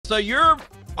So you're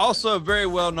also very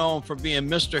well known for being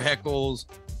Mr. Heckles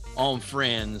on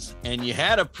Friends, and you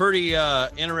had a pretty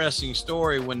interesting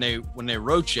story when they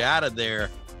wrote you out of there.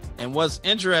 And what's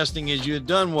interesting is you had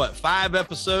done what, 5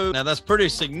 episodes? Now that's pretty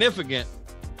significant,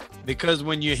 because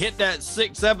when you hit that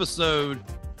 6th episode,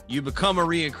 you become a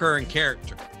reoccurring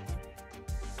character.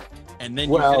 And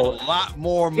then you get a lot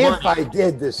more money. If I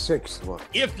did the 6th one.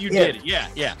 If you did it,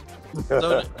 yeah.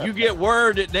 So you get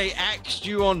word that they axed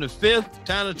you on the 5th.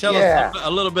 Kind of tell us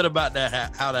a little bit about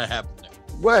that, how that happened.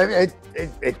 Well,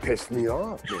 it pissed me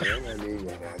off, man. I mean,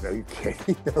 are you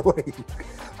kidding?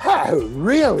 I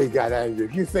really got angry.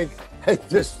 If you think I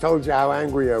just told you how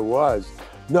angry I was.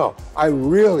 No, I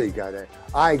really got it.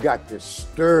 I got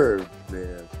disturbed,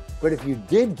 man. But if you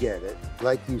did get it,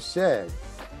 like you said,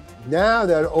 now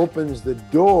that opens the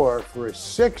door for a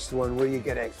 6th one where you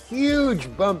get a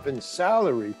huge bump in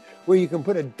salary, where you can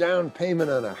put a down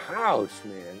payment on a house,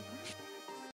 man.